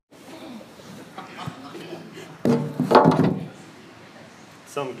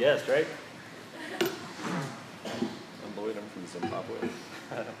some guest, right? I'm Lloyd, I'm from Zimbabwe.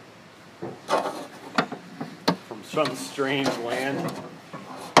 From some strange land,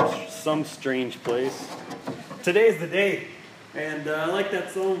 some strange place. Today's the day, and I like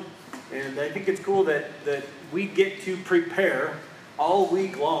that song, and I think it's cool that we get to prepare all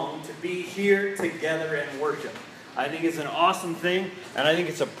week long to be here together and worship. I think it's an awesome thing, and I think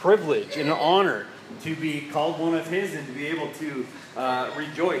it's a privilege and an honor to be called one of His and to be able to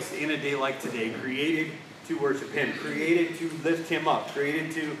rejoice in a day like today, created to worship Him, created to lift Him up,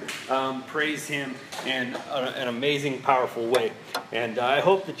 created to praise Him in an amazing, powerful way. And I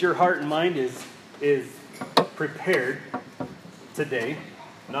hope that your heart and mind is prepared today,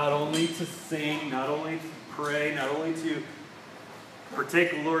 not only to sing, not only to pray, not only to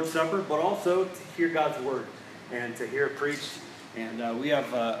partake of the Lord's Supper, but also to hear God's Word and to hear it preached. And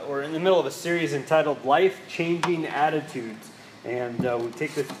we're in the middle of a series entitled Life-Changing Attitudes. And we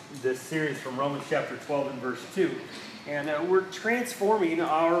take this series from Romans chapter 12 and verse 2. And we're transforming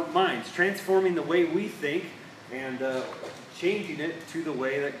our minds, transforming the way we think, and changing it to the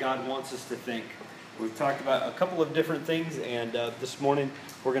way that God wants us to think. We've talked about a couple of different things, and this morning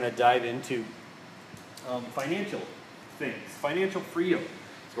we're going to dive into financial things, financial freedom.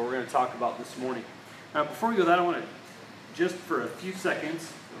 That's what we're going to talk about this morning. Now, before we go that, I want to just for a few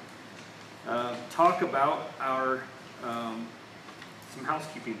seconds talk about our some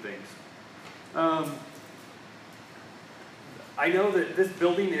housekeeping things. I know that this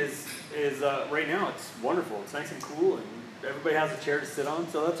building is right now it's wonderful. It's nice and cool, and everybody has a chair to sit on,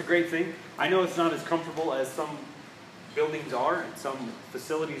 so that's a great thing. I know it's not as comfortable as some buildings are and some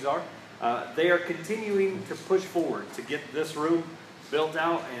facilities are. They are continuing to push forward to get this room built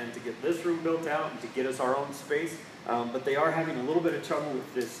out and to get this room built out and to get us our own space. But they are having a little bit of trouble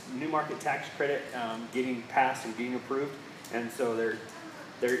with this new market tax credit getting passed and being approved. And so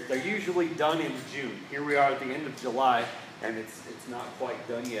they're usually done in June. Here we are at the end of July, and it's not quite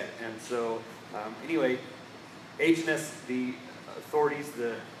done yet. And so anyway, H&S, the authorities,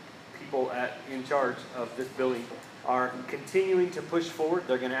 the people in charge of this building, are continuing to push forward.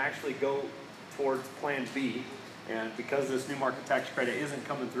 They're going to actually go towards Plan B. And because this new market tax credit isn't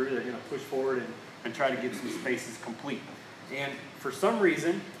coming through, they're going to push forward and try to get some spaces complete. And for some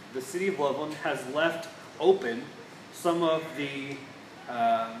reason, the city of Loveland has left open some of the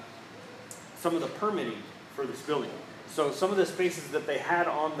permitting for this building. So some of the spaces that they had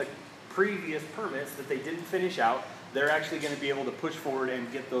on the previous permits that they didn't finish out, they're actually going to be able to push forward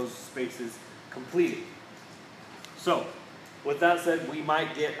and get those spaces completed. So, with that said, we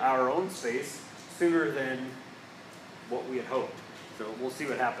might get our own space sooner than what we had hoped. So we'll see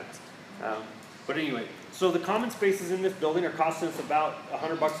what happens. But anyway, so the common spaces in this building are costing us about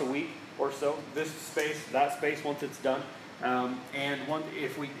 $100 a week or so. This space, that space, once it's done. And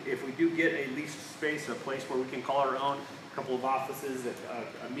if we do get a leased space, a place where we can call our own, a couple of offices,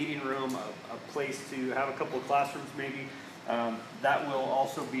 a meeting room, a place to have a couple of classrooms maybe, that will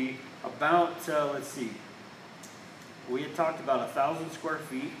also be about, let's see, we had talked about 1,000 square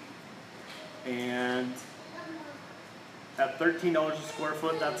feet, and at $13 a square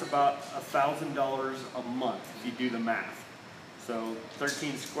foot, that's about $1,000 a month if you do the math. So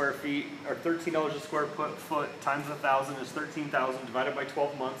 13 square feet, or $13 a square foot times 1,000 is 13,000 divided by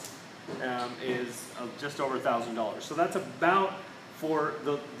 12 months is just over $1,000. So that's about, for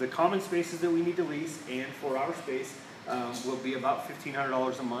the common spaces that we need to lease and for our space, will be about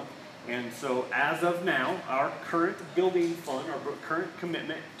 $1,500 a month. And so as of now, our current building fund, our current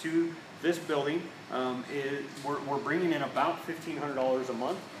commitment to this building is we're bringing in about $1,500 a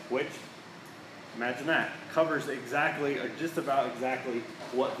month, which, imagine that, covers exactly, or just about exactly,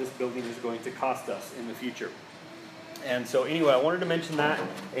 what this building is going to cost us in the future. And so anyway, I wanted to mention that,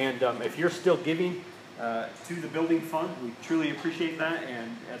 and if you're still giving to the building fund, we truly appreciate that,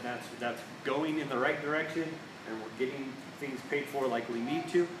 and that's going in the right direction, and we're getting things paid for like we need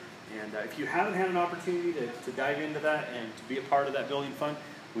to. And if you haven't had an opportunity to dive into that and to be a part of that building fund,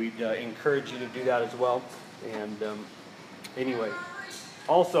 we'd encourage you to do that as well. And anyway,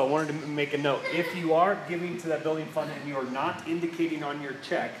 also I wanted to make a note. If you are giving to that building fund and you are not indicating on your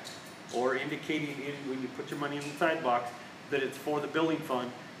check or indicating when you put your money in the side box that it's for the building fund,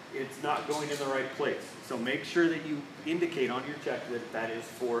 it's not going in the right place. So make sure that you indicate on your check that that is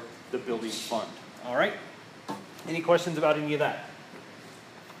for the building fund. All right? Any questions about any of that?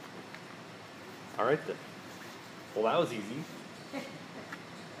 All right then. Well, that was easy.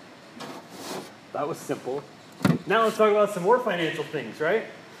 That was simple. Now let's talk about some more financial things, right?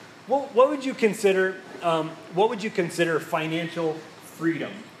 Well, what would you consider financial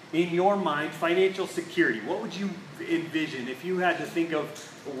freedom in your mind, financial security? What would you envision if you had to think of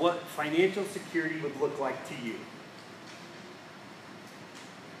what financial security would look like to you?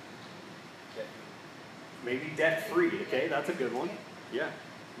 Maybe debt-free, okay? That's a good one. Yeah.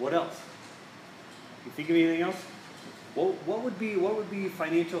 What else? You think of anything else? What would be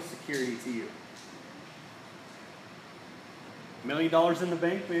financial security to you? $1 million in the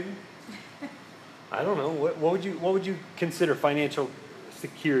bank, maybe? I don't know. What would you consider financial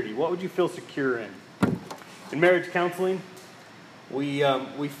security? What would you feel secure in? In marriage counseling, we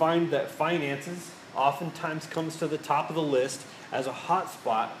find that finances oftentimes comes to the top of the list as a hot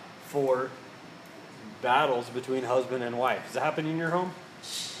spot for battles between husband and wife. Does that happen in your home?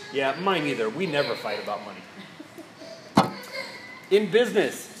 Yeah, mine either. We never fight about money. In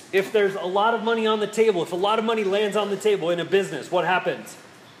business, if there's a lot of money on the table, if a lot of money lands on the table in a business, what happens?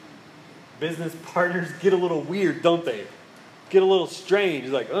 Business partners get a little weird, don't they? Get a little strange.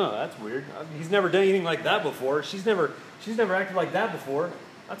 Like, oh, that's weird. He's never done anything like that before. She's never acted like that before.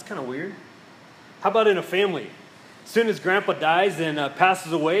 That's kind of weird. How about in a family? As soon as grandpa dies and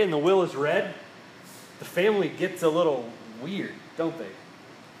passes away and the will is read, the family gets a little weird, don't they?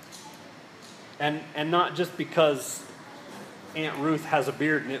 And not just because Aunt Ruth has a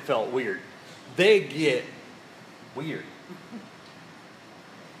beard and it felt weird. They get weird.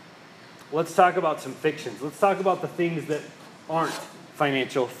 Let's talk about some fictions. Let's talk about the things that aren't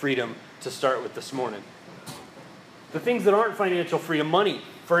financial freedom to start with this morning. The things that aren't financial freedom, money,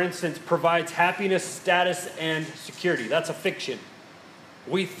 for instance, provides happiness, status, and security. That's a fiction.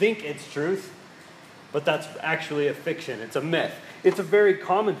 We think it's truth, but that's actually a fiction. It's a myth. It's a very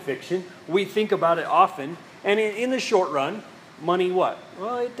common fiction. We think about it often, and in the short run, money what?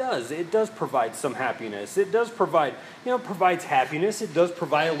 Well, it does. It does provide some happiness. It does provide, provides happiness. It does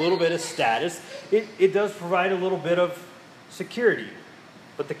provide a little bit of status. It does provide a little bit of security.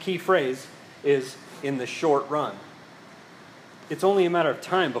 But the key phrase is in the short run. It's only a matter of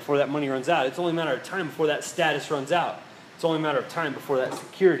time before that money runs out. It's only a matter of time before that status runs out. It's only a matter of time before that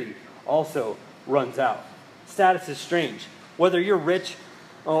security also runs out. Status is strange. Whether you're rich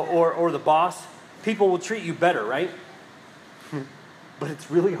or the boss, people will treat you better, right? But it's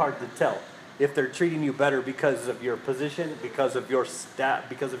really hard to tell if they're treating you better because of your position, because of your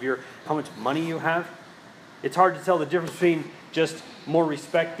because of how much money you have. It's hard to tell the difference between just more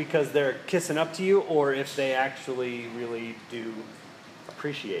respect because they're kissing up to you or if they actually really do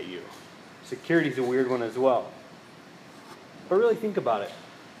appreciate you. Security's a weird one as well. But really think about it.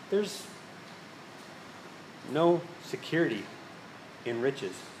 There's no security in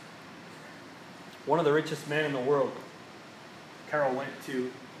riches. One of the richest men in the world, Carol, went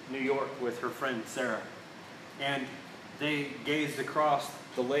to New York with her friend Sarah, and they gazed across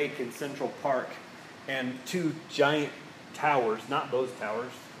the lake in Central Park, and two giant towers, not those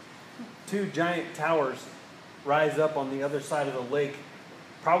towers, two giant towers rise up on the other side of the lake,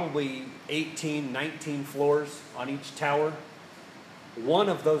 probably 18, 19 floors on each tower. One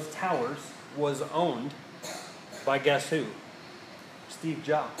of those towers was owned by guess who? Steve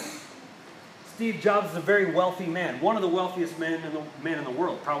Jobs. Steve Jobs is a very wealthy man, one of the wealthiest men in the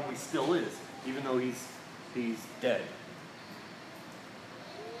world, probably still is, even though he's dead.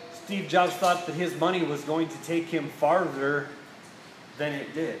 Steve Jobs thought that his money was going to take him farther than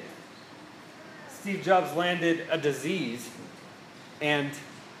it did. Steve Jobs landed a disease and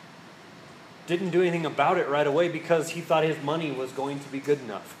didn't do anything about it right away because he thought his money was going to be good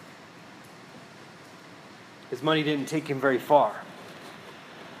enough. His money didn't take him very far.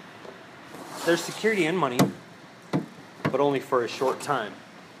 There's security in money, but only for a short time.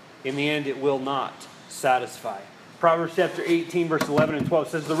 In the end, it will not satisfy. Proverbs chapter 18, verse 11 and 12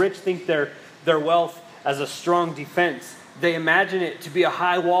 says, "The rich think their wealth as a strong defense. They imagine it to be a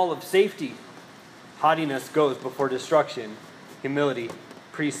high wall of safety. Haughtiness goes before destruction. Humility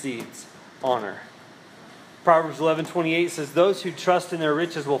precedes honor." Proverbs 11:28 says, "Those who trust in their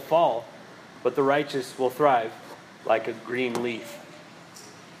riches will fall, but the righteous will thrive like a green leaf."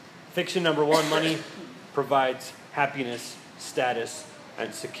 Fiction number one, money provides happiness, status,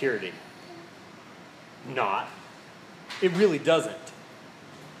 and security. Not. It really doesn't.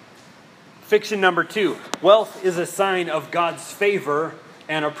 Fiction number two, wealth is a sign of God's favor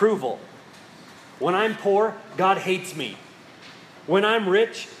and approval. When I'm poor, God hates me. When I'm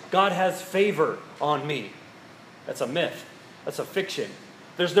rich, God has favor on me. That's a myth. That's a fiction.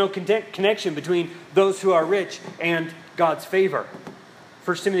 There's no connection between those who are rich and God's favor.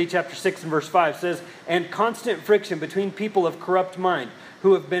 1 Timothy chapter 6 and verse 5 says, "And constant friction between people of corrupt mind,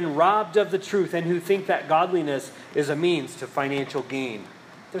 who have been robbed of the truth and who think that godliness is a means to financial gain."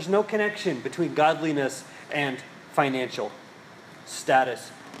 There's no connection between godliness and financial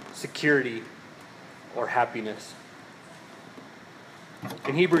status security, or happiness.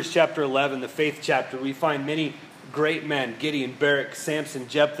 In Hebrews chapter 11, the faith chapter, we find many great men: Gideon, Barak, Samson,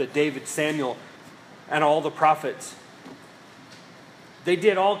 Jephthah, David, Samuel, and all the prophets. They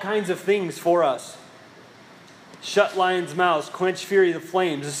did all kinds of things for us. Shut lions' mouths, quenched fury of the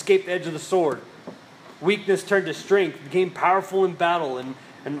flames, escaped the edge of the sword. Weakness turned to strength, became powerful in battle,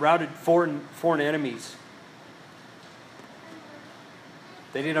 and routed foreign enemies.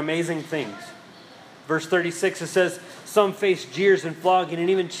 They did amazing things. Verse 36, it says, some faced jeers and flogging and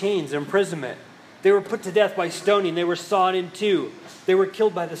even chains and imprisonment. They were put to death by stoning. They were sawed in two. They were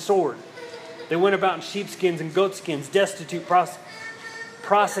killed by the sword. They went about in sheepskins and goatskins, destitute,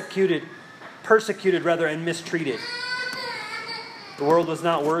 persecuted, and mistreated. The world was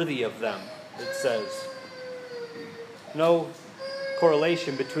not worthy of them, it says. No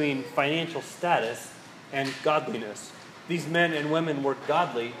correlation between financial status and godliness. These men and women were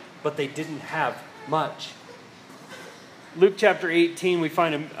godly, but they didn't have much. Luke chapter 18, we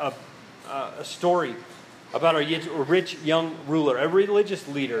find a story about a rich young ruler, a religious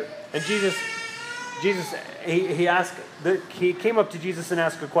leader. And Jesus, he came up to Jesus and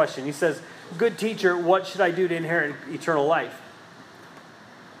asked a question. He says, "Good teacher, what should I do to inherit eternal life?"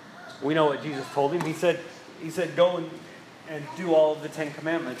 We know what Jesus told him. He said, go and do all of the 10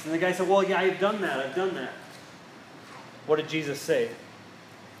 commandments. And the guy said, well, yeah, I've done that. What did Jesus say? He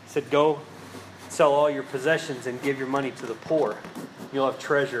said, go sell all your possessions and give your money to the poor. You'll have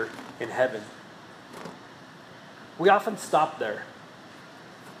treasure in heaven. We often stop there.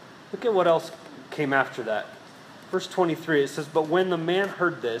 Look at what else came after that. Verse 23, it says, but when the man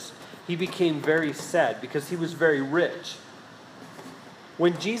heard this, he became very sad because he was very rich.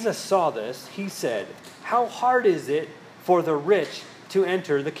 When Jesus saw this, he said, how hard is it for the rich to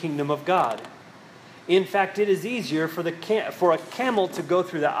enter the kingdom of God? In fact, it is easier for a camel to go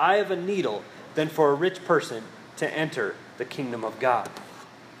through the eye of a needle than for a rich person to enter the kingdom of God.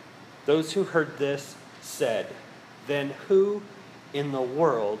 Those who heard this said, then who in the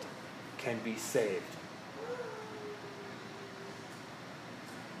world can be saved?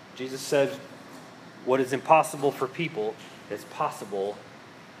 Jesus said, what is impossible for people is possible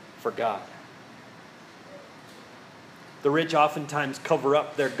for God. The rich oftentimes cover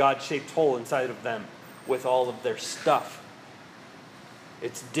up their God-shaped hole inside of them with all of their stuff.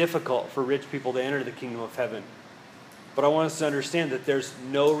 It's difficult for rich people to enter the kingdom of heaven. But I want us to understand that there's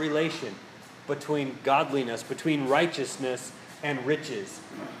no relation between godliness, between righteousness and riches.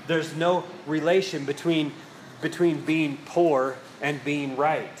 There's no relation between being poor and being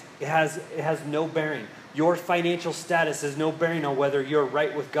right. It has no bearing. Your financial status has no bearing on whether you're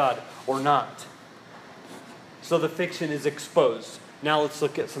right with God or not. So the fiction is exposed. Now let's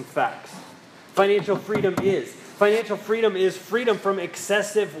look at some facts. Financial freedom is freedom from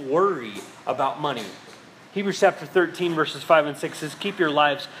excessive worry about money. Hebrews chapter 13, verses 5 and 6 says, keep your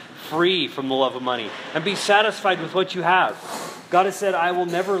lives free from the love of money and be satisfied with what you have. God has said, I will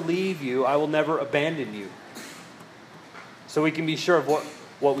never leave you. I will never abandon you. So we can be sure of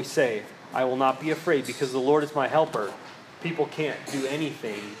what we say. I will not be afraid because the Lord is my helper. People can't do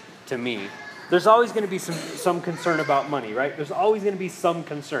anything to me. There's always going to be some concern about money, right? There's always going to be some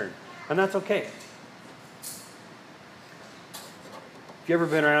concern. And that's okay. If you've ever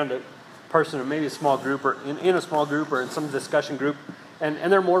been around a person or maybe a small group or in a small group or in some discussion group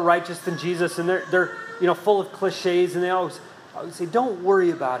and they're more righteous than Jesus and they're full of cliches and they always say, don't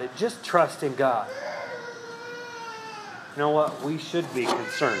worry about it. Just trust in God. You know what? We should be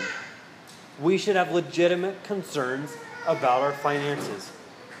concerned. We should have legitimate concerns about our finances.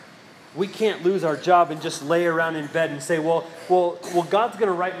 We can't lose our job and just lay around in bed and say, well, God's going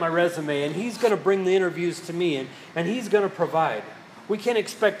to write my resume and He's going to bring the interviews to me and He's going to provide. We can't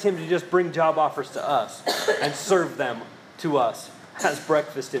expect Him to just bring job offers to us and serve them to us as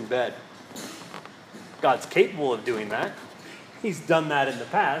breakfast in bed. God's capable of doing that. He's done that in the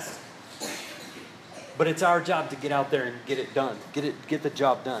past. But it's our job to get out there and get it done. Get the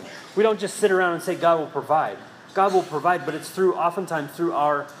job done. We don't just sit around and say God will provide. God will provide, but it's oftentimes through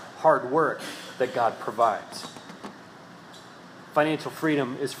our hard work that God provides. Financial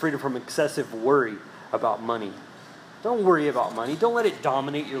freedom is freedom from excessive worry about money. Don't worry about money. Don't let it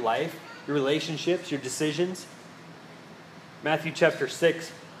dominate your life, your relationships, your decisions. Matthew chapter 6,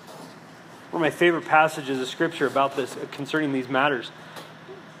 one of my favorite passages of Scripture about this, concerning these matters.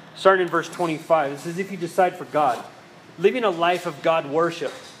 Starting in verse 25, it says, if you decide for God, living a life of God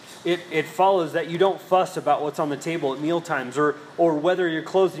worship, it follows that you don't fuss about what's on the table at mealtimes or whether your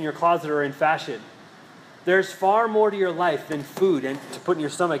clothes in your closet are in fashion. There's far more to your life than food and to put in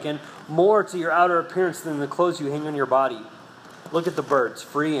your stomach, and more to your outer appearance than the clothes you hang on your body. Look at the birds,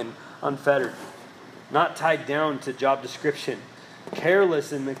 free and unfettered, not tied down to job description,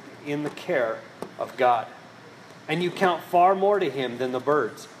 careless in the care of God. And you count far more to him than the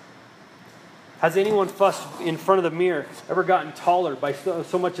birds. Has anyone fussed in front of the mirror ever gotten taller by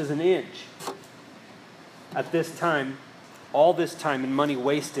so much as an inch? At this time, all this time and money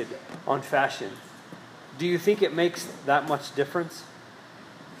wasted on fashion, do you think it makes that much difference?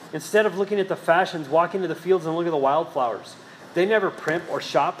 Instead of looking at the fashions, walk into the fields and look at the wildflowers. They never primp or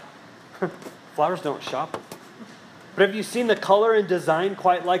shop. Flowers don't shop. But have you seen the color and design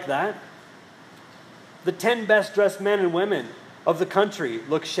quite like that? The 10 best dressed men and women of the country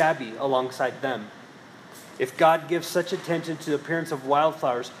look shabby alongside them. If God gives such attention to the appearance of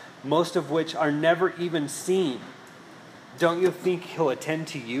wildflowers, most of which are never even seen, don't you think he'll attend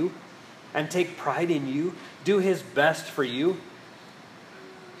to you and take pride in you, do his best for you?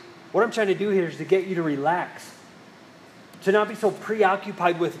 What I'm trying to do here is to get you to relax, to not be so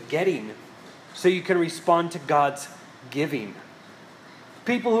preoccupied with getting, so you can respond to God's giving.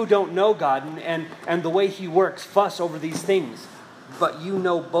 People who don't know God and the way he works fuss over these things, but you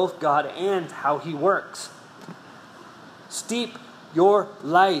know both God and how he works. Steep your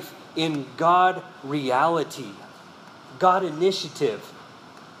life in God reality, God initiative,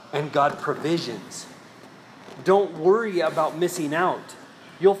 and God provisions. Don't worry about missing out.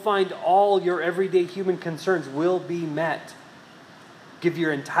 You'll find all your everyday human concerns will be met. Give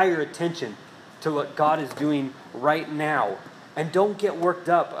your entire attention to what God is doing right now. And don't get worked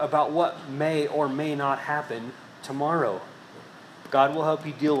up about what may or may not happen tomorrow. God will help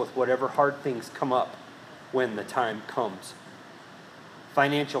you deal with whatever hard things come up when the time comes.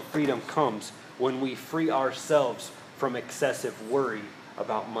 Financial freedom comes when we free ourselves from excessive worry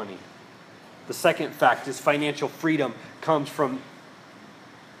about money. The second fact is financial freedom comes from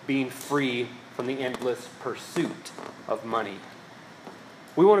being free from the endless pursuit of money.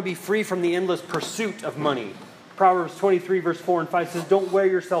 We want to be free from the endless pursuit of money. Proverbs 23 verse 4 and 5 says, don't wear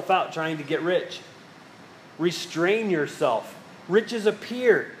yourself out trying to get rich. Restrain yourself. Riches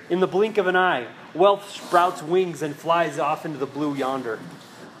appear in the blink of an eye. Wealth sprouts wings and flies off into the blue yonder.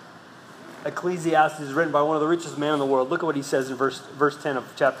 Ecclesiastes is written by one of the richest men in the world. Look at what he says in verse 10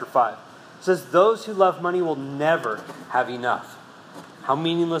 of chapter 5. It says, those who love money will never have enough. How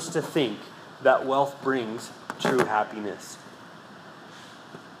meaningless to think that wealth brings true happiness.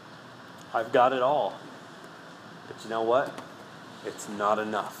 I've got it all. But you know what? It's not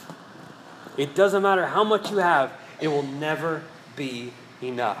enough. It doesn't matter how much you have, it will never be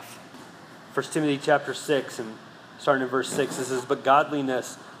enough. 1 Timothy chapter 6, and starting in verse 6, it says, but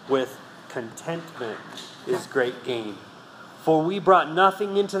godliness with contentment is great gain. For we brought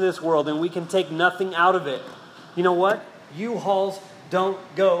nothing into this world, and we can take nothing out of it. You know what? U-Hauls don't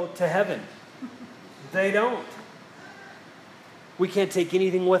go to heaven. They don't. We can't take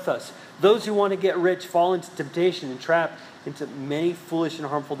anything with us. Those who want to get rich fall into temptation and trap into many foolish and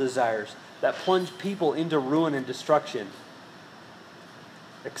harmful desires that plunge people into ruin and destruction.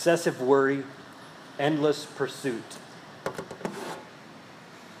 Excessive worry, endless pursuit.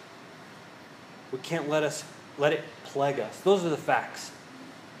 We can't let it plague us. Those are the facts.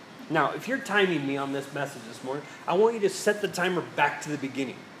 Now, if you're timing me on this message this morning, I want you to set the timer back to the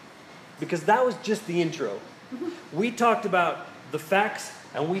beginning, because that was just the intro. We talked about the facts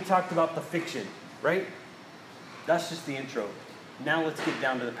and we talked about the fiction, right? That's just the intro. Now let's get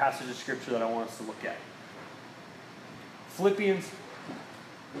down to the passage of Scripture that I want us to look at. Philippians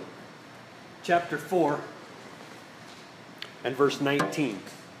chapter 4 and verse 19.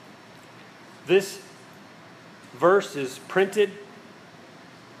 This verse is printed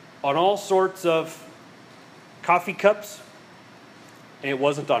on all sorts of coffee cups. And it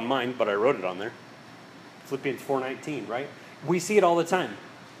wasn't on mine, but I wrote it on there. Philippians 4:19, right? We see it all the time.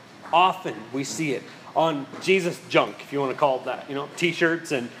 Often we see it on Jesus junk, if you want to call it that. You know,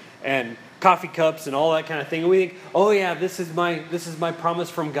 t-shirts and coffee cups and all that kind of thing. And we think, oh yeah, this is my promise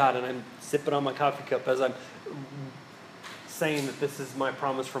from God. And I'm sipping on my coffee cup as I'm saying that this is my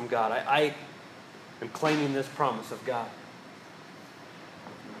promise from God. I am claiming this promise of God.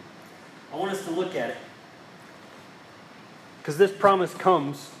 I want us to look at it, because this promise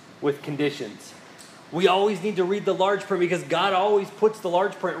comes with conditions. We always need to read the large print, because God always puts the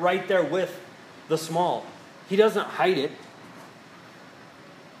large print right there with the small. He doesn't hide it.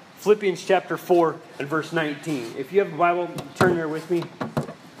 Philippians chapter 4 and verse 19. If you have a Bible, turn there with me.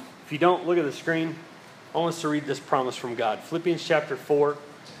 If you don't, look at the screen. I want us to read this promise from God. Philippians chapter 4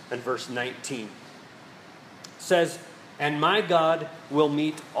 and verse 19. It says, and my God will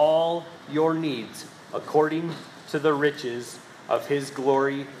meet all your needs according to the riches of his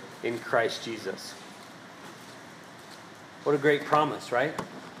glory in Christ Jesus. What a great promise, right?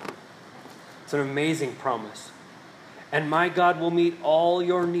 It's an amazing promise. And my God will meet all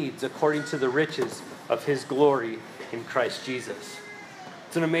your needs according to the riches of his glory in Christ Jesus.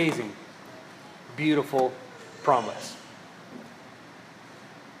 It's an amazing, beautiful promise.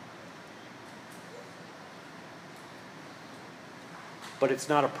 But it's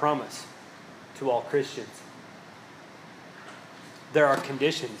not a promise to all Christians. There are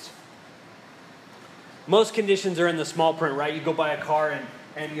conditions. Most conditions are in the small print, right? You go buy a car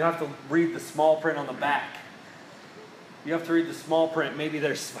and you have to read the small print on the back. You have to read the small print. Maybe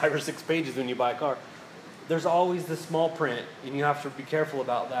there's 5 or 6 pages when you buy a car. There's always the small print, and you have to be careful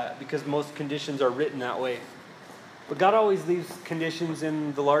about that because most conditions are written that way. But God always leaves conditions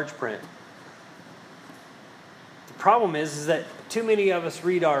in the large print. The problem is that too many of us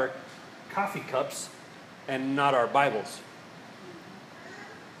read our coffee cups and not our Bibles.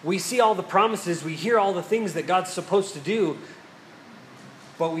 We see all the promises, we hear all the things that God's supposed to do,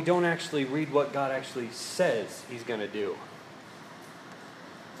 but we don't actually read what God actually says he's going to do.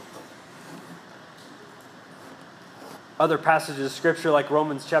 Other passages of Scripture like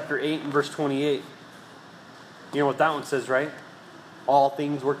Romans chapter 8 and verse 28. You know what that one says, right? All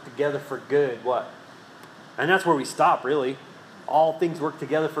things work together for good. What? And that's where we stop, really. All things work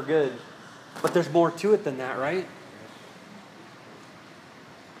together for good. But there's more to it than that, right?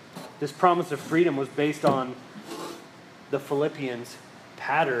 This promise of freedom was based on the Philippians'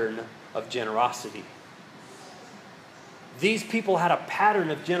 pattern of generosity. These people had a pattern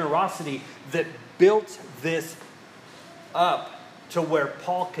of generosity that built this up to where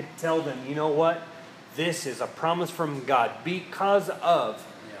Paul could tell them, you know what? This is a promise from God because of.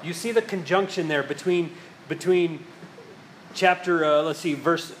 You see the conjunction there between chapter,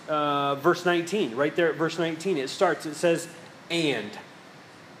 verse 19. Right there at verse 19, it says, and.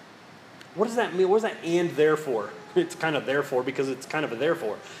 What does that mean? What is that and therefore? It's kind of therefore because it's kind of a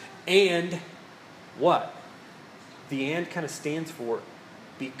therefore. And what? The and kind of stands for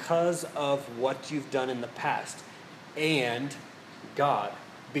because of what you've done in the past. And God.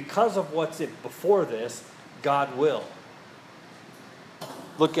 Because of what's before this, God will.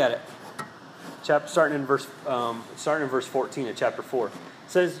 Look at it. Starting in verse 14 of chapter 4. It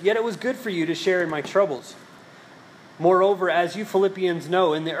says, yet it was good for you to share in my troubles. Moreover, as you Philippians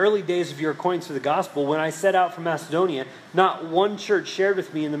know, in the early days of your acquaintance with the gospel, when I set out from Macedonia, not one church shared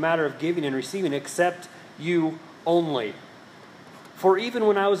with me in the matter of giving and receiving, except you only. For even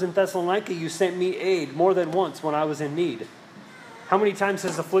when I was in Thessalonica, you sent me aid more than once when I was in need. How many times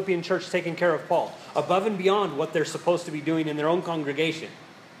has the Philippian church taken care of Paul? Above and beyond what they're supposed to be doing in their own congregation.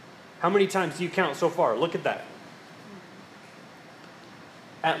 How many times do you count so far? Look at that.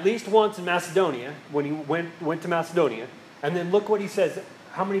 At least once in Macedonia, when he went to Macedonia. And then look what he says.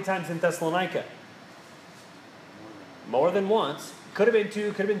 How many times in Thessalonica? More than once. Could have been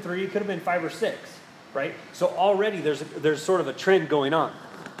 2, could have been 3, could have been 5 or 6. Right? So already there's sort of a trend going on.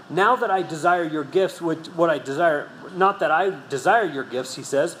 Now that I desire your gifts, not that I desire your gifts, he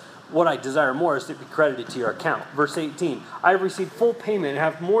says, what I desire more is to be credited to your account. Verse 18, I have received full payment and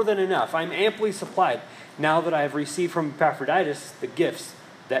have more than enough. I am amply supplied now that I have received from Epaphroditus the gifts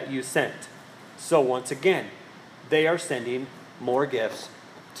that you sent. So once again, they are sending more gifts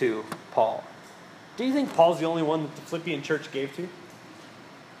to Paul. Do you think Paul's the only one that the Philippian church gave to?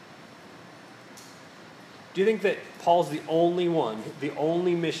 Do you think that Paul's the only one, the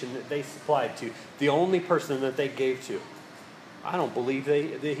only mission that they supplied to, the only person that they gave to? I don't believe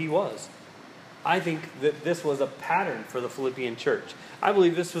that he was. I think that this was a pattern for the Philippian church. I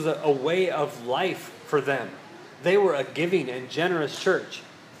believe this was a way of life for them. They were a giving and generous church.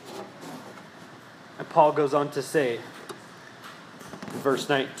 And Paul goes on to say, in verse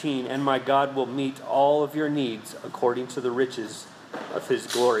 19, and my God will meet all of your needs according to the riches of his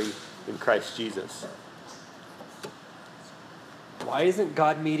glory in Christ Jesus. Why isn't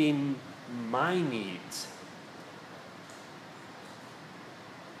God meeting my needs?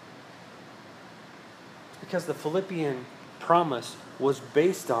 Because the Philippian promise was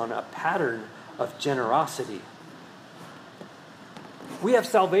based on a pattern of generosity. We have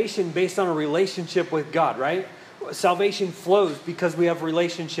salvation based on a relationship with God, right? Salvation flows because we have a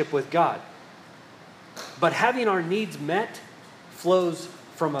relationship with God. But having our needs met flows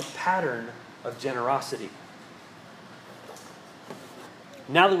from a pattern of generosity.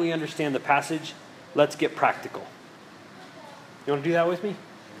 Now that we understand the passage, let's get practical. You want to do that with me?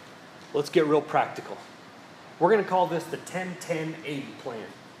 Let's get real practical. We're going to call this the 10-10-80 plan.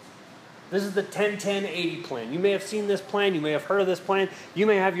 This is the 10-10-80 plan. You may have seen this plan. You may have heard of this plan. You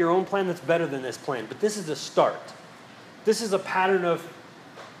may have your own plan that's better than this plan. But this is a start. This is a pattern of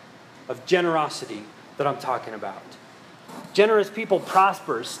generosity that I'm talking about. Generous people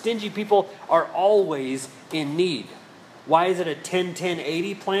prosper. Stingy people are always in need. Why is it a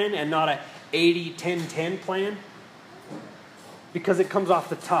 10-10-80 plan and not a 80-10-10 plan? Because it comes off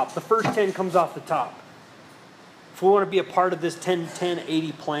the top. The first 10 comes off the top. If we want to be a part of this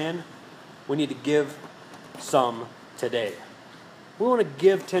 10-10-80 plan, we need to give some today. We want to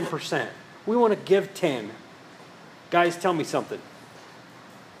give 10%. We want to give 10. Guys, tell me something.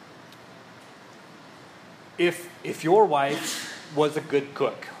 If your wife was a good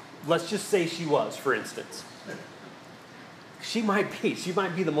cook, let's just say she was, for instance. She might be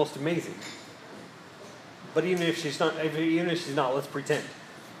the most amazing. But even if she's not, let's pretend.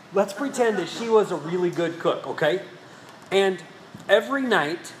 Let's pretend that she was a really good cook, okay? And every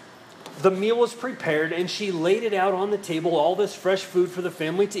night, the meal was prepared and she laid it out on the table, all this fresh food for the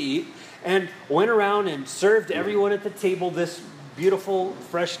family to eat, and went around and served everyone at the table this beautiful,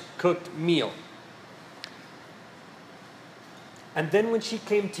 fresh cooked meal. And then when she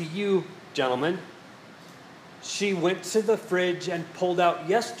came to you, gentlemen, she went to the fridge and pulled out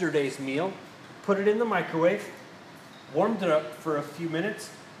yesterday's meal, put it in the microwave, warmed it up for a few minutes,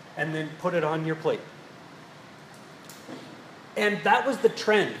 and then put it on your plate. And that was the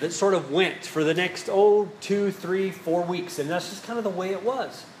trend that sort of went for the next, 2, 3, 4 weeks. And that's just kind of the way it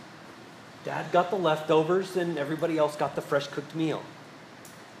was. Dad got the leftovers and everybody else got the fresh cooked meal.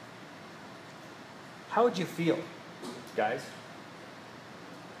 How would you feel, guys?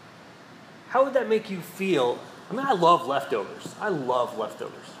 How would that make you feel? I mean, I love leftovers. I love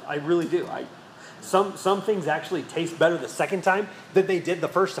leftovers. I really do. Some things actually taste better the second time than they did the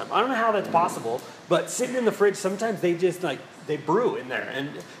first time. I don't know how that's possible, but sitting in the fridge, sometimes they just they brew in there. And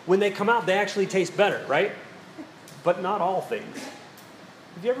when they come out, they actually taste better, right? But not all things.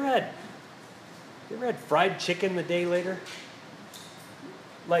 Have you ever had fried chicken the day later?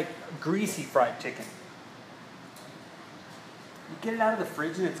 Like greasy fried chicken. You get it out of the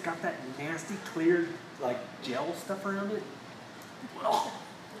fridge and it's got that nasty, clear, gel stuff around it. Oh,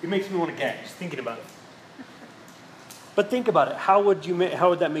 it makes me want to gag just thinking about it. But think about it. How would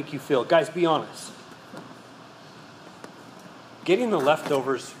that make you feel? Guys, be honest. Getting the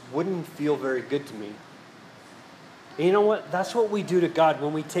leftovers wouldn't feel very good to me. And you know what? That's what we do to God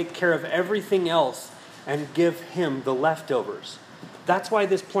when we take care of everything else and give Him the leftovers. That's why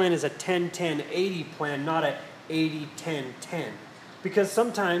this plan is a 10-10-80 plan, not a 80-10-10. Because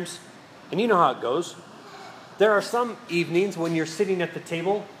sometimes, and you know how it goes, there are some evenings when you're sitting at the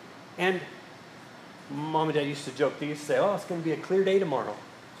table and Mom and Dad used to joke, they used to say, it's going to be a clear day tomorrow.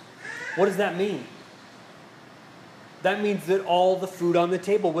 What does that mean? That means that all the food on the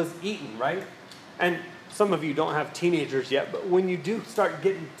table was eaten, right? And some of you don't have teenagers yet, but when you do start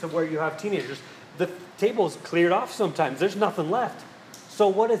getting to where you have teenagers, the table's cleared off sometimes. There's nothing left. So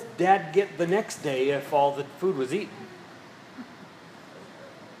what does Dad get the next day if all the food was eaten?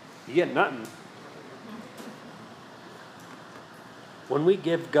 You get nothing. When we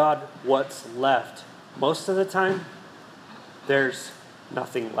give God what's left, most of the time, there's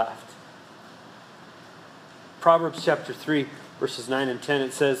nothing left. Proverbs chapter 3, verses 9 and 10,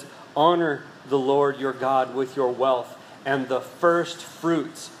 it says, "Honor the Lord your God with your wealth and the first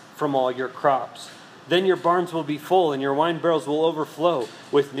fruits from all your crops. Then your barns will be full and your wine barrels will overflow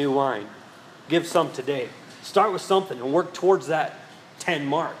with new wine." Give some today. Start with something and work towards that 10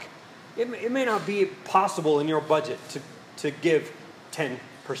 mark. It may not be possible in your budget to give 10%.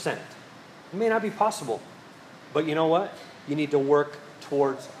 It may not be possible. But you know what? You need to work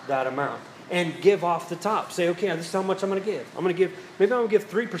towards that amount. And give off the top. Say, okay, this is how much I'm going to give. Maybe I'm going to give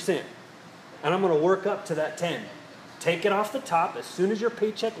 3%. And I'm going to work up to that 10. Take it off the top. As soon as your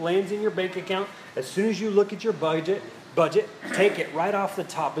paycheck lands in your bank account, as soon as you look at your budget, take it right off the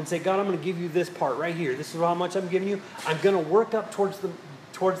top and say, God, I'm going to give you this part right here. This is how much I'm giving you. I'm going to work up towards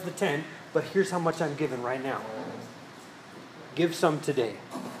the 10, but here's how much I'm giving right now. Give some today.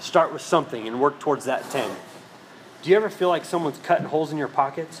 Start with something and work towards that 10. Do you ever feel like someone's cutting holes in your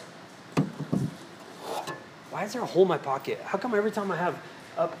pockets? Why is there a hole in my pocket? How come every time I have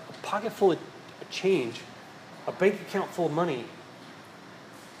a pocket full of change, a bank account full of money,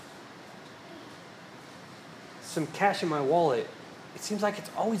 some cash in my wallet, it seems like it's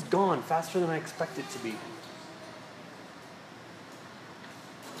always gone faster than I expect it to be?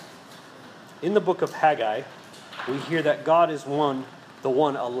 In the book of Haggai, we hear that God is the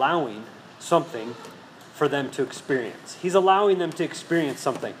one allowing something for them to experience. He's allowing them to experience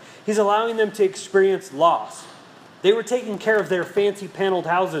something. He's allowing them to experience loss. They were taking care of their fancy paneled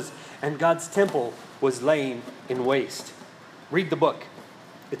houses, and God's temple was laying in waste. Read the book.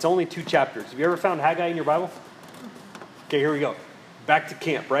 It's only 2 chapters. Have you ever found Haggai in your Bible? Okay, here we go. Back to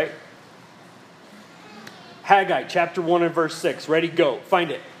camp, right? Haggai chapter 1 and verse 6. Ready, go.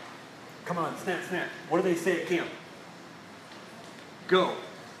 Find it. Come on, snap, snap. What do they say at camp? Go.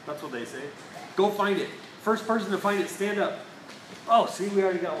 That's what they say. Go find it. First person to find it, stand up. Oh, see, we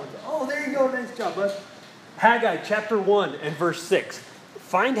already got one. Oh, there you go. Nice job, bud. Haggai chapter 1 and verse 6.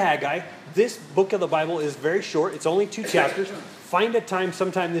 Find Haggai. This book of the Bible is very short. It's only 2 chapters. Find a time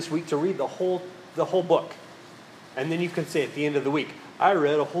sometime this week to read the whole book. And then you can say at the end of the week, I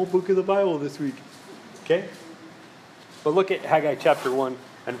read a whole book of the Bible this week. Okay? But look at Haggai chapter 1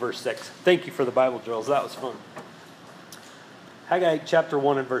 and verse 6. Thank you for the Bible drills. That was fun. Haggai chapter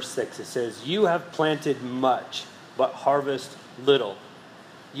 1 and verse 6. It says, you have planted much, but harvest little.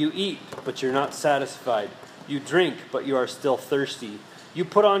 You eat, but you're not satisfied. You drink, but you are still thirsty. You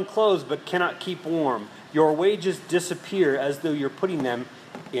put on clothes, but cannot keep warm. Your wages disappear as though you're putting them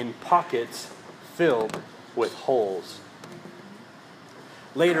in pockets filled with holes.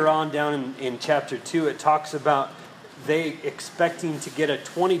 Later on down in chapter 2, it talks about they expecting to get a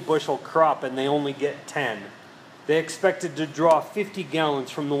 20 bushel crop and they only get 10. They expected to draw 50 gallons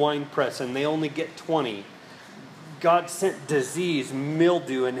from the wine press and they only get 20. God sent disease,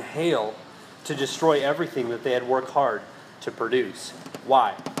 mildew, and hail to destroy everything that they had worked hard to produce.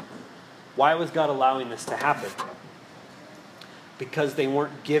 Why? Why was God allowing this to happen? Because they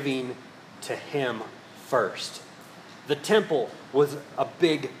weren't giving to Him first. The temple was a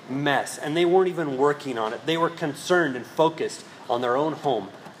big mess, and they weren't even working on it. They were concerned and focused on their own home,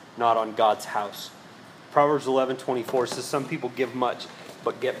 not on God's house. Proverbs 11:24 says, some people give much,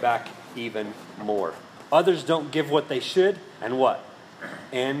 but get back even more. Others don't give what they should, and what?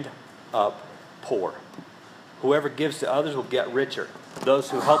 End up poor. Whoever gives to others will get richer.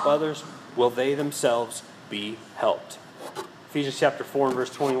 Those who help others, will they themselves be helped. Ephesians chapter 4 and verse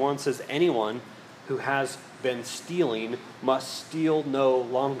 21 says, anyone who has been stealing must steal no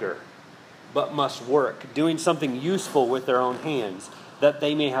longer, but must work, doing something useful with their own hands, that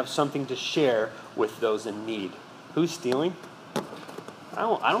they may have something to share with those in need. Who's stealing?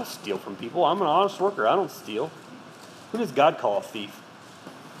 I don't steal from people. I'm an honest worker. I don't steal. Who does God call a thief?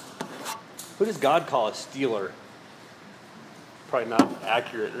 Who does God call a stealer? Probably not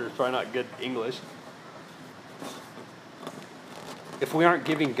accurate, or probably not good English. If we aren't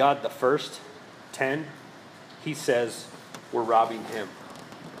giving God the first 10, He says we're robbing Him.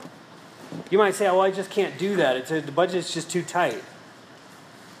 You might say, I just can't do that. The budget's just too tight.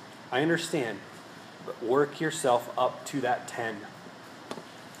 I understand, but work yourself up to that 10.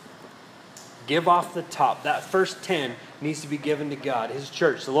 Give off the top. That first 10 needs to be given to God, His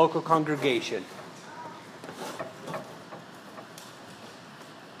church, the local congregation.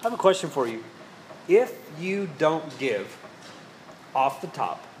 I have a question for you. If you don't give off the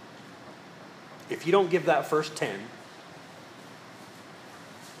top, if you don't give that first 10,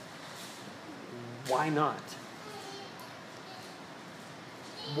 why not?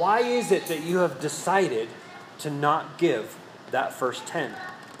 Why is it that you have decided to not give that first 10?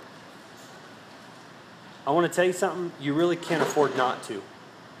 I want to tell you something. You really can't afford not to.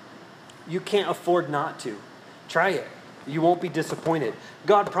 You can't afford not to. Try it. You won't be disappointed.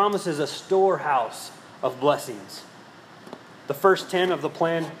 God promises a storehouse of blessings. The first 10 of the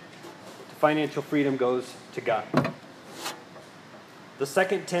plan to financial freedom goes to God. The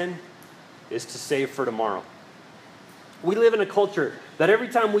second 10 is to save for tomorrow. We live in a culture that every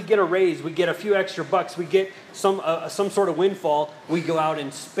time we get a raise, we get a few extra bucks, we get some sort of windfall, we go out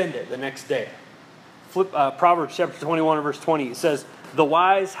and spend it the next day. Proverbs chapter 21 and verse 20, it says, the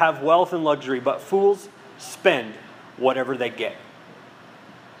wise have wealth and luxury, but fools spend whatever they get.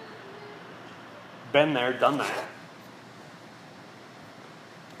 Been there, done that.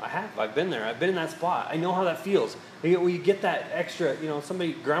 I have. I've been there. I've been in that spot. I know how that feels. You get that extra,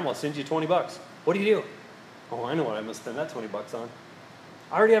 grandma sends you 20 bucks. What do you do? Oh, I know what I'm going to spend that 20 bucks on.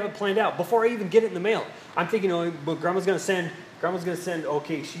 I already have it planned out before I even get it in the mail. I'm thinking, but grandma's going to send,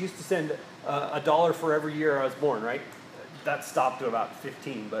 okay, she used to send $1 for every year I was born, right? That stopped at about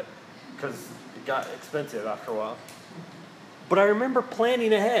 15, but because it got expensive after a while. But I remember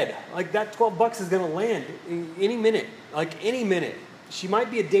planning ahead. Like that 12 bucks is going to land any minute. Like any minute. She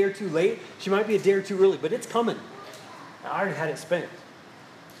might be a day or two late. She might be a day or two early, but it's coming. I already had it spent.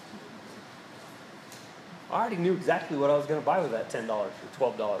 I already knew exactly what I was going to buy with that $10 or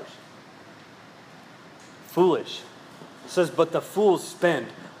 $12. Foolish. It says, but the fools spend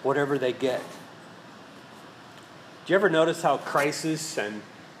whatever they get. Do you ever notice how crisis and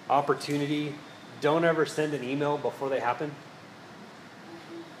opportunity don't ever send an email before they happen?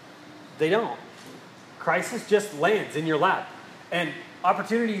 They don't. Crisis just lands in your lap. And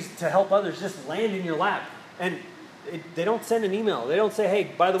opportunities to help others just land in your lap. And they don't send an email. They don't say,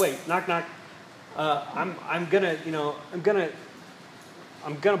 hey, by the way, knock, knock. I'm gonna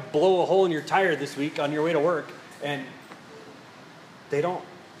blow a hole in your tire this week on your way to work, and they don't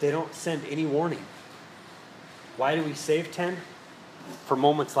send any warning. Why do we save 10? For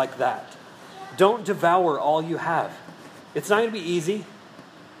moments like that. Don't devour all you have. It's not going to be easy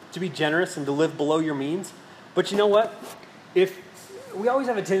to be generous and to live below your means, but you know what? If we always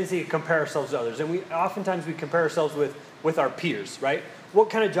have a tendency to compare ourselves to others, and we compare ourselves with our peers, right? What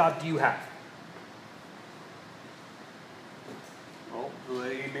kind of job do you have? Well,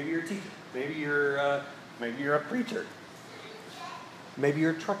 maybe you're a teacher. Maybe you're a preacher. Maybe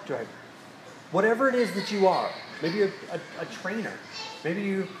you're a truck driver. Whatever it is that you are. Maybe you're a trainer. Maybe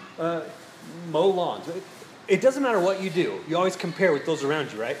you mow lawns. It doesn't matter what you do. You always compare with those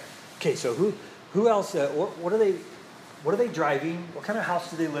around you, right? Okay, so who else? What are they driving? What kind of house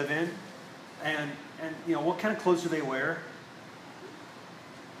do they live in? And what kind of clothes do they wear?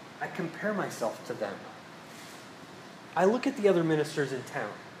 I compare myself to them. I look at the other ministers in town.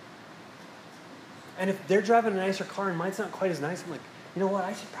 And if they're driving a nicer car and mine's not quite as nice, I'm like, you know what?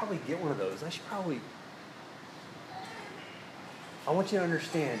 I should probably get one of those. I want you to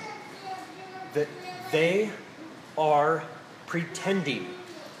understand that they are pretending.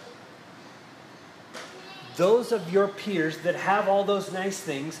 Those of your peers that have all those nice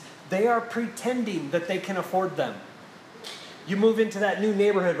things, they are pretending that they can afford them. You move into that new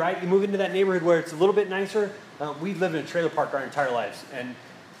neighborhood, right? You move into that neighborhood where it's a little bit nicer. We lived in a trailer park our entire lives.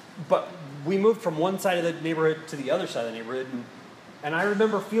 But we moved from one side of the neighborhood to the other side of the neighborhood. And I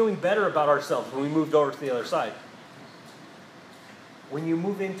remember feeling better about ourselves when we moved over to the other side. When you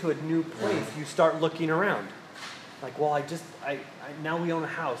move into a new place, you start looking around. Like, well, now we own a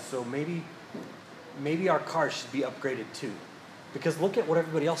house, so maybe our cars should be upgraded too. Because look at what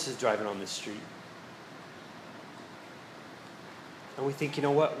everybody else is driving on this street. And we think, you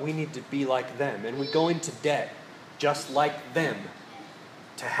know what, we need to be like them. And we go into debt just like them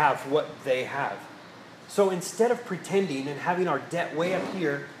to have what they have. So instead of pretending and having our debt way up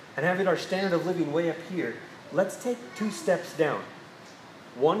here and having our standard of living way up here, let's take 2 steps down.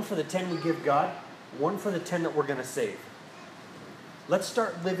 One for the 10 we give God, one for the 10 that we're going to save. Let's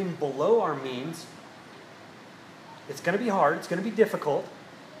start living below our means. It's going to be hard. It's going to be difficult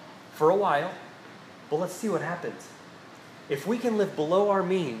for a while, but let's see what happens. If we can live below our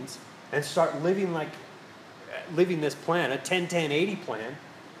means and start living this plan, a 10-10-80 plan,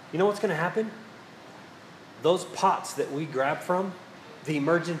 you know what's going to happen? Those pots that we grab from, the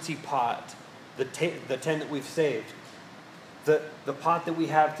emergency pot, the 10 that we've saved, the pot that we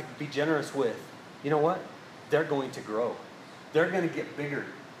have to be generous with, you know what? They're going to grow. They're going to get bigger.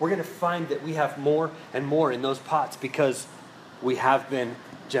 We're going to find that we have more and more in those pots because we have been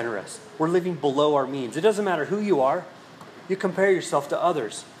generous. We're living below our means. It doesn't matter who you are. You compare yourself to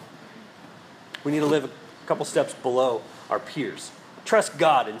others. We need to live a couple steps below our peers. Trust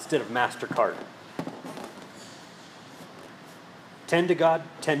God instead of MasterCard. 10 to God,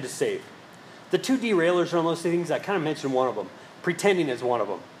 10 to save. The 2 derailers on those things, I kind of mentioned one of them. Pretending is one of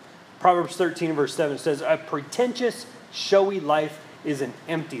them. Proverbs 13 verse 7 says, a pretentious, showy life is an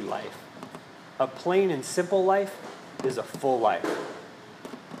empty life. A plain and simple life is a full life.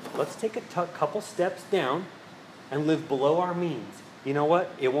 Let's take a couple steps down and live below our means. You know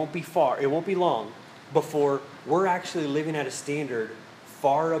what? It won't be long before we're actually living at a standard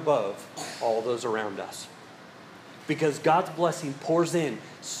far above all those around us. Because God's blessing pours in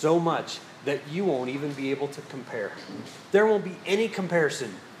so much that you won't even be able to compare. There won't be any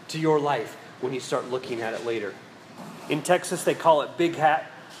comparison to your life when you start looking at it later. In Texas, they call it big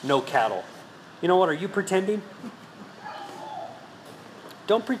hat, no cattle. You know what? Are you pretending?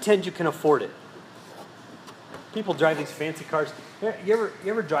 Don't pretend you can afford it. People drive these fancy cars. You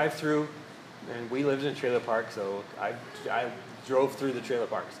ever drive through, and we lived in a trailer park, so I drove through the trailer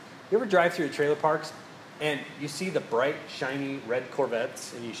parks. You ever drive through the trailer parks and you see the bright, shiny red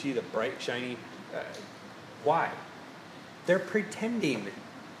Corvettes and you see the bright, shiny... why? They're pretending.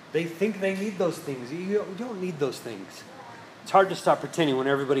 They think they need those things. You don't need those things. It's hard to stop pretending when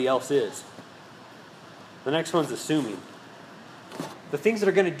everybody else is. The next one's assuming. The things that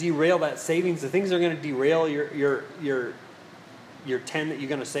are going to derail that savings, the things that are going to derail your 10 that you're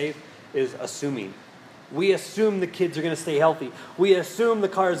going to save is assuming. We assume the kids are going to stay healthy. We assume the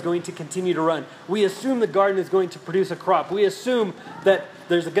car is going to continue to run. We assume the garden is going to produce a crop. We assume that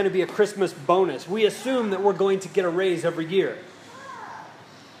there's going to be a Christmas bonus. We assume that we're going to get a raise every year.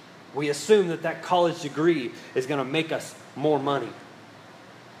 We assume that college degree is going to make us more money.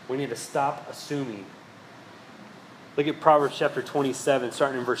 We need to stop assuming. Look at Proverbs chapter 27,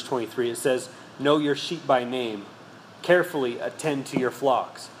 starting in verse 23. It says, know your sheep by name. Carefully attend to your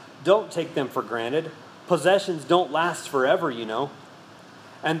flocks. Don't take them for granted. Possessions don't last forever, you know.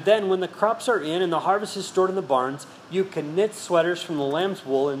 And then when the crops are in and the harvest is stored in the barns, you can knit sweaters from the lamb's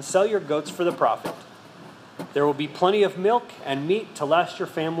wool and sell your goats for the profit. There will be plenty of milk and meat to last your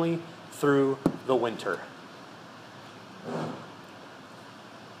family through the winter.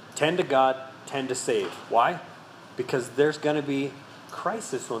 Tend to God, tend to save. Why? Because there's going to be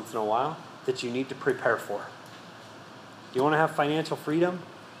crisis once in a while that you need to prepare for. You want to have financial freedom?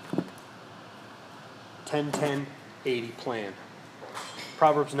 10-10-80 plan.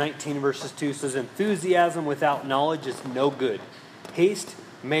 Proverbs 19 verses 2 says, enthusiasm without knowledge is no good. Haste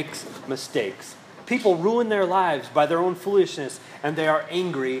makes mistakes. People ruin their lives by their own foolishness, and they are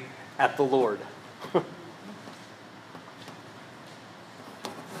angry at the Lord.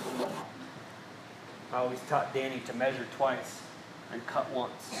 I always taught Danny to measure twice and cut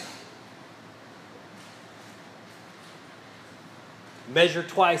once. Measure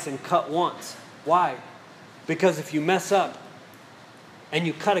twice and cut once. Why? Because if you mess up and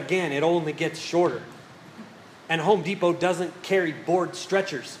you cut again, it only gets shorter. And Home Depot doesn't carry board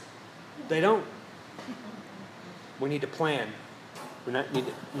stretchers. They don't. We need to plan. We need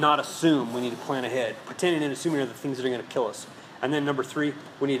to not assume. We need to plan ahead. Pretending and assuming are the things that are going to kill us. And then number 3,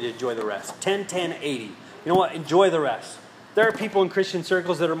 we need to enjoy the rest. 10-10-80. You know what? Enjoy the rest. There are people in Christian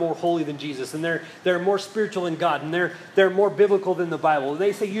circles that are more holy than Jesus, and they're more spiritual than God, and they're more biblical than the Bible.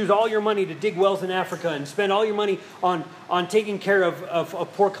 They say use all your money to dig wells in Africa and spend all your money on taking care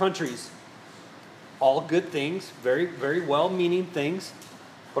of poor countries. All good things, very, very well-meaning things.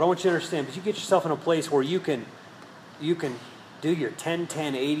 But I want you to understand, but you get yourself in a place where you can do your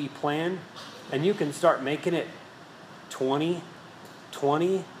 10-10-80 plan, and you can start making it 20,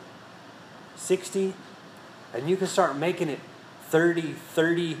 20, 60, and you can start making it 30,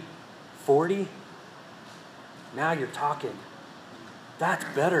 30, 40. Now you're talking. That's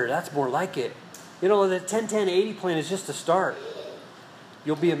better. That's more like it. You know, the 10-10-80 plan is just a start.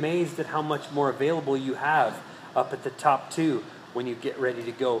 You'll be amazed at how much more available you have up at the top 2 when you get ready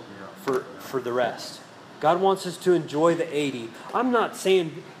to go for the rest. God wants us to enjoy the 80. I'm not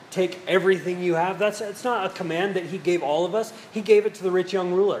saying take everything you have. It's not a command that He gave all of us. He gave it to the rich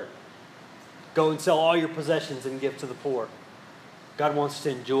young ruler. Go and sell all your possessions and give to the poor. God wants to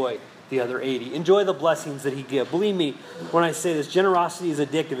enjoy the other 80. Enjoy the blessings that He gives. Believe me when I say this, generosity is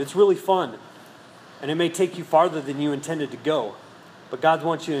addictive. It's really fun. And it may take you farther than you intended to go. But God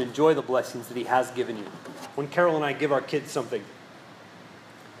wants you to enjoy the blessings that He has given you. When Carol and I give our kids something,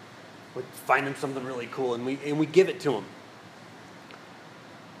 we find them something really cool and we give it to them.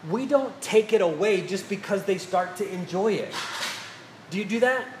 We don't take it away just because they start to enjoy it. Do you do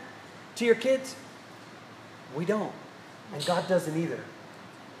that to your kids? We don't. And God doesn't either.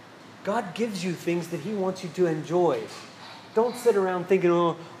 God gives you things that He wants you to enjoy. Don't sit around thinking,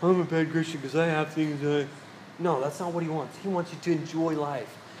 oh, I'm a bad Christian because I have things that... No, that's not what He wants. He wants you to enjoy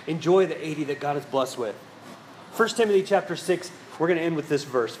life. Enjoy the 80 that God has blessed with. 1 Timothy chapter 6, we're going to end with this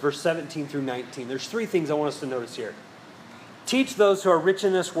verse 17 through 19. There's 3 things I want us to notice here. Teach those who are rich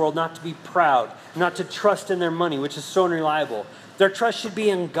in this world not to be proud, not to trust in their money, which is so unreliable. Their trust should be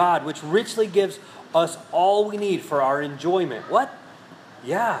in God, which richly gives us all we need for our enjoyment. What?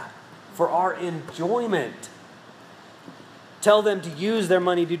 Yeah, for our enjoyment. Tell them to use their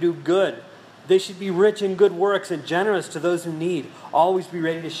money to do good. They should be rich in good works and generous to those who need. Always be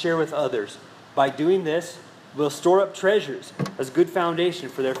ready to share with others. By doing this, we'll store up treasures as good foundation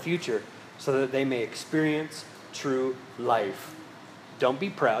for their future so that they may experience true life. Don't be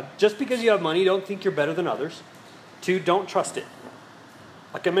proud. Just because you have money, don't think you're better than others. 2, don't trust it.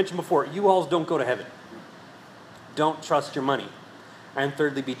 Like I mentioned before, U-Hauls don't go to heaven. Don't trust your money. And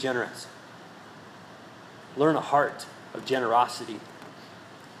thirdly, be generous. Learn a heart of generosity.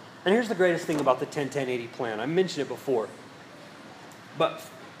 And here's the greatest thing about the 10-10-80 plan. I mentioned it before. But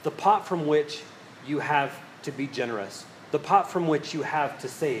the pot from which you have to be generous, the pot from which you have to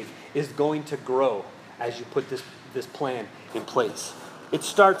save, is going to grow as you put this plan in place. It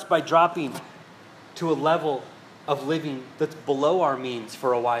starts by dropping to a level of living that's below our means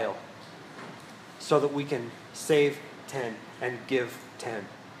for a while so that we can save 10 and give 10.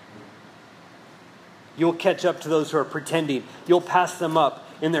 You'll catch up to those who are pretending. You'll pass them up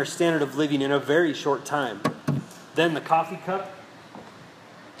in their standard of living in a very short time. Then the coffee cup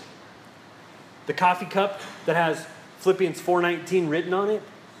that has Philippians 4:19 written on it,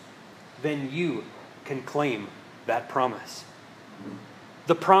 then you can claim that promise.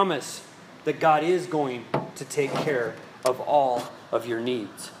 The promise that God is going to take care of all of your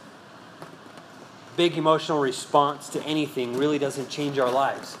needs. Big emotional response to anything really doesn't change our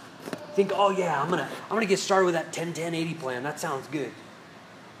lives. Think, oh yeah, I'm gonna get started with that 10-10-80 plan. That sounds good.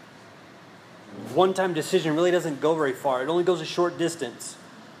 One-time decision really doesn't go very far. It only goes a short distance.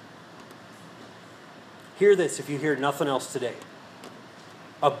 Hear this if you hear nothing else today.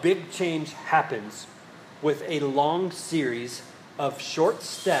 A big change happens with a long series of short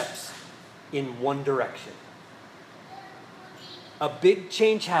steps in one direction. A big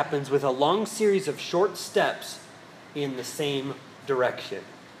change happens with a long series of short steps in the same direction.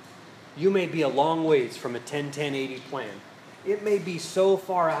 You may be a long ways from a 10-10-80 plan. It may be so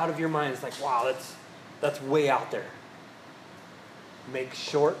far out of your mind, it's like, wow, that's way out there. Make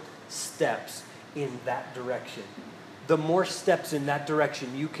short steps in that direction. The more steps in that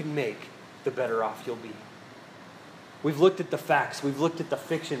direction you can make, the better off you'll be. We've looked at the facts. We've looked at the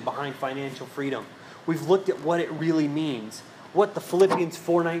fiction behind financial freedom. We've looked at what it really means, what the Philippians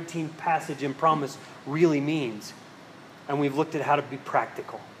 4:19 passage and promise really means. And we've looked at how to be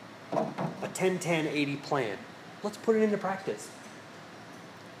practical. A 10-10-80 plan. Let's put it into practice.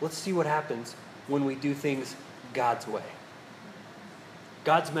 Let's see what happens when we do things God's way.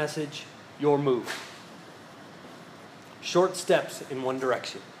 God's message, your move. Short steps in one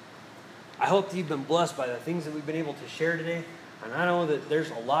direction. I hope that you've been blessed by the things that we've been able to share today. And I know that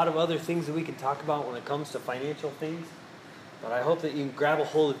there's a lot of other things that we can talk about when it comes to financial things. But I hope that you can grab a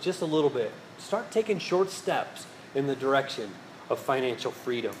hold of just a little bit. Start taking short steps in the direction of financial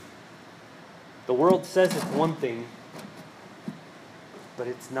freedom. The world says it's one thing, but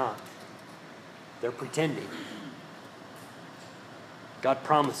it's not. They're pretending. God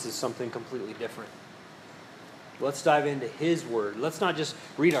promises something completely different. Let's dive into His Word. Let's not just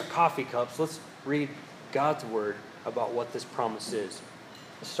read our coffee cups. Let's read God's Word about what this promise is.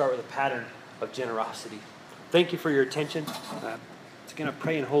 Let's start with a pattern of generosity. Thank you for your attention. Again, I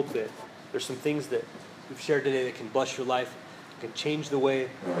pray and hope that there's some things that we've shared today that can bless your life, can change the way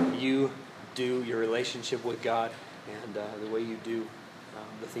you do your relationship with God and the way you do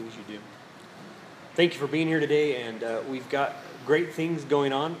the things you do. Thank you for being here today, and we've got great things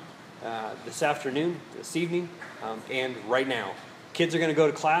going on this afternoon, this evening, and right now. Kids are going to go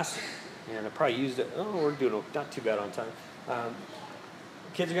to class, and I probably used it. Oh, we're doing not too bad on time.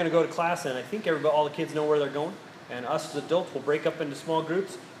 Kids are going to go to class, and I think all the kids know where they're going. And us as adults will break up into small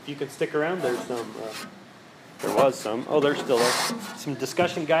groups. If you can stick around, there's some. There was some. Oh, there's still some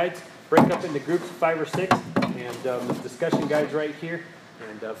discussion guides. Break up into groups of 5 or 6, and the discussion guides right here.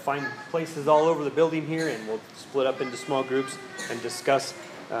 And find places all over the building here, and we'll split up into small groups and discuss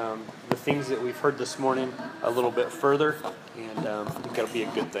the things that we've heard this morning a little bit further. And I think that'll be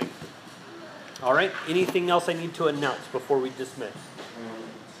a good thing. All right. Anything else I need to announce before we dismiss?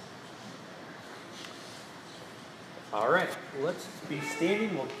 All right, let's be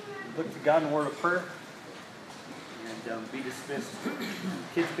standing. We'll look to God in a word of prayer and be dismissed.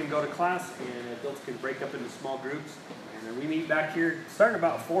 Kids can go to class, and adults can break up into small groups. And then we meet back here starting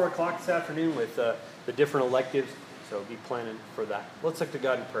about 4 o'clock this afternoon with the different electives, so be planning for that. Let's look to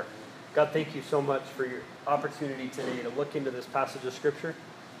God in prayer. God, thank you so much for your opportunity today to look into this passage of Scripture,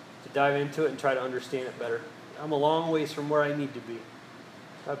 to dive into it and try to understand it better. I'm a long ways from where I need to be.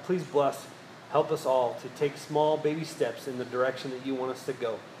 God, please bless. Help us all to take small baby steps in the direction that you want us to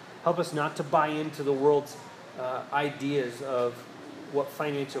go. Help us not to buy into the world's ideas of what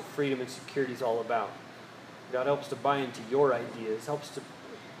financial freedom and security is all about. God, help us to buy into your ideas. Help us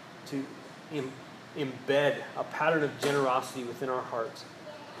to embed a pattern of generosity within our hearts.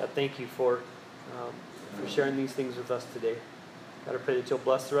 God, thank you for sharing these things with us today. God, I pray that you'll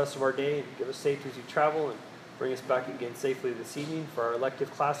bless the rest of our day and give us safety as we travel and bring us back again safely this evening for our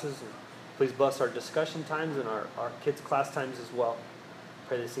elective classes. And please bless our discussion times and our kids' class times as well.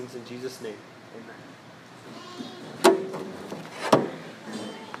 Pray these things in Jesus' name. Amen.